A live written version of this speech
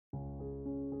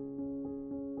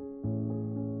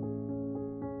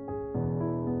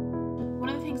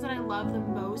love the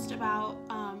most about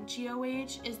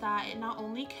GOH is that it not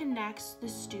only connects the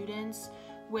students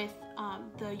with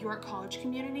the York College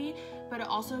community, but it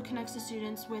also connects the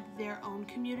students with their own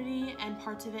community and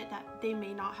parts of it that they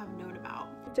may not have known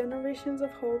about. Generations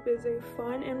of Hope is a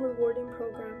fun and rewarding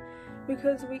program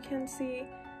because we can see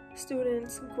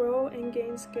students grow and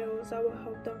gain skills that will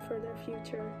help them for their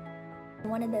future.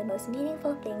 One of the most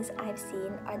meaningful things I've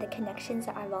seen are the connections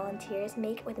that our volunteers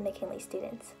make with the McKinley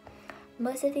students.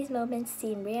 Most of these moments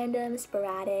seem random,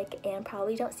 sporadic, and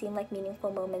probably don't seem like meaningful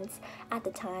moments at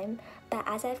the time, but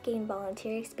as I've gained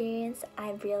volunteer experience,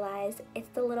 I've realized it's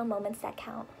the little moments that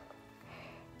count.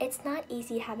 It's not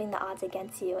easy having the odds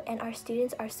against you, and our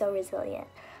students are so resilient.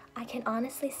 I can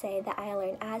honestly say that I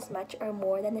learn as much or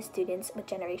more than the students with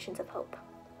Generations of Hope.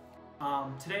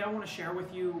 Today I want to share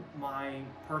with you my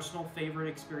personal favorite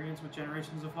experience with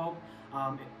Generations of Hope.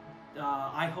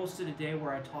 I hosted a day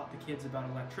where I taught the kids about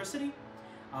electricity.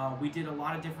 We did a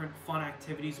lot of different fun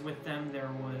activities with them. There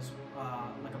was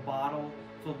like a bottle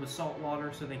filled with salt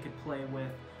water so they could play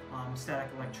with static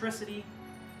electricity,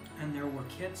 and there were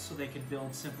kits so they could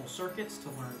build simple circuits to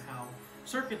learn how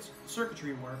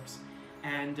circuitry works.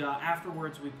 And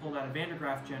afterwards we pulled out a Van de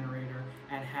Graaff generator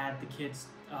and had the kids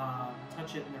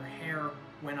touch it, and their hair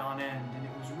went on end, and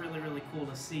it was really, really cool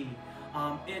to see.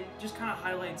 It just kind of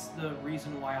highlights the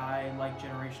reason why I like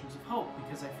Generations of Hope,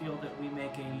 because I feel that we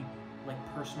make a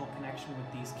personal connection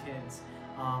with these kids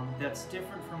that's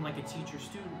different from like a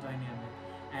teacher-student dynamic,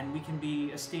 and we can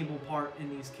be a stable part in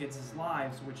these kids'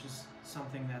 lives, which is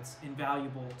something that's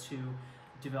invaluable to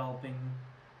developing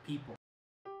people.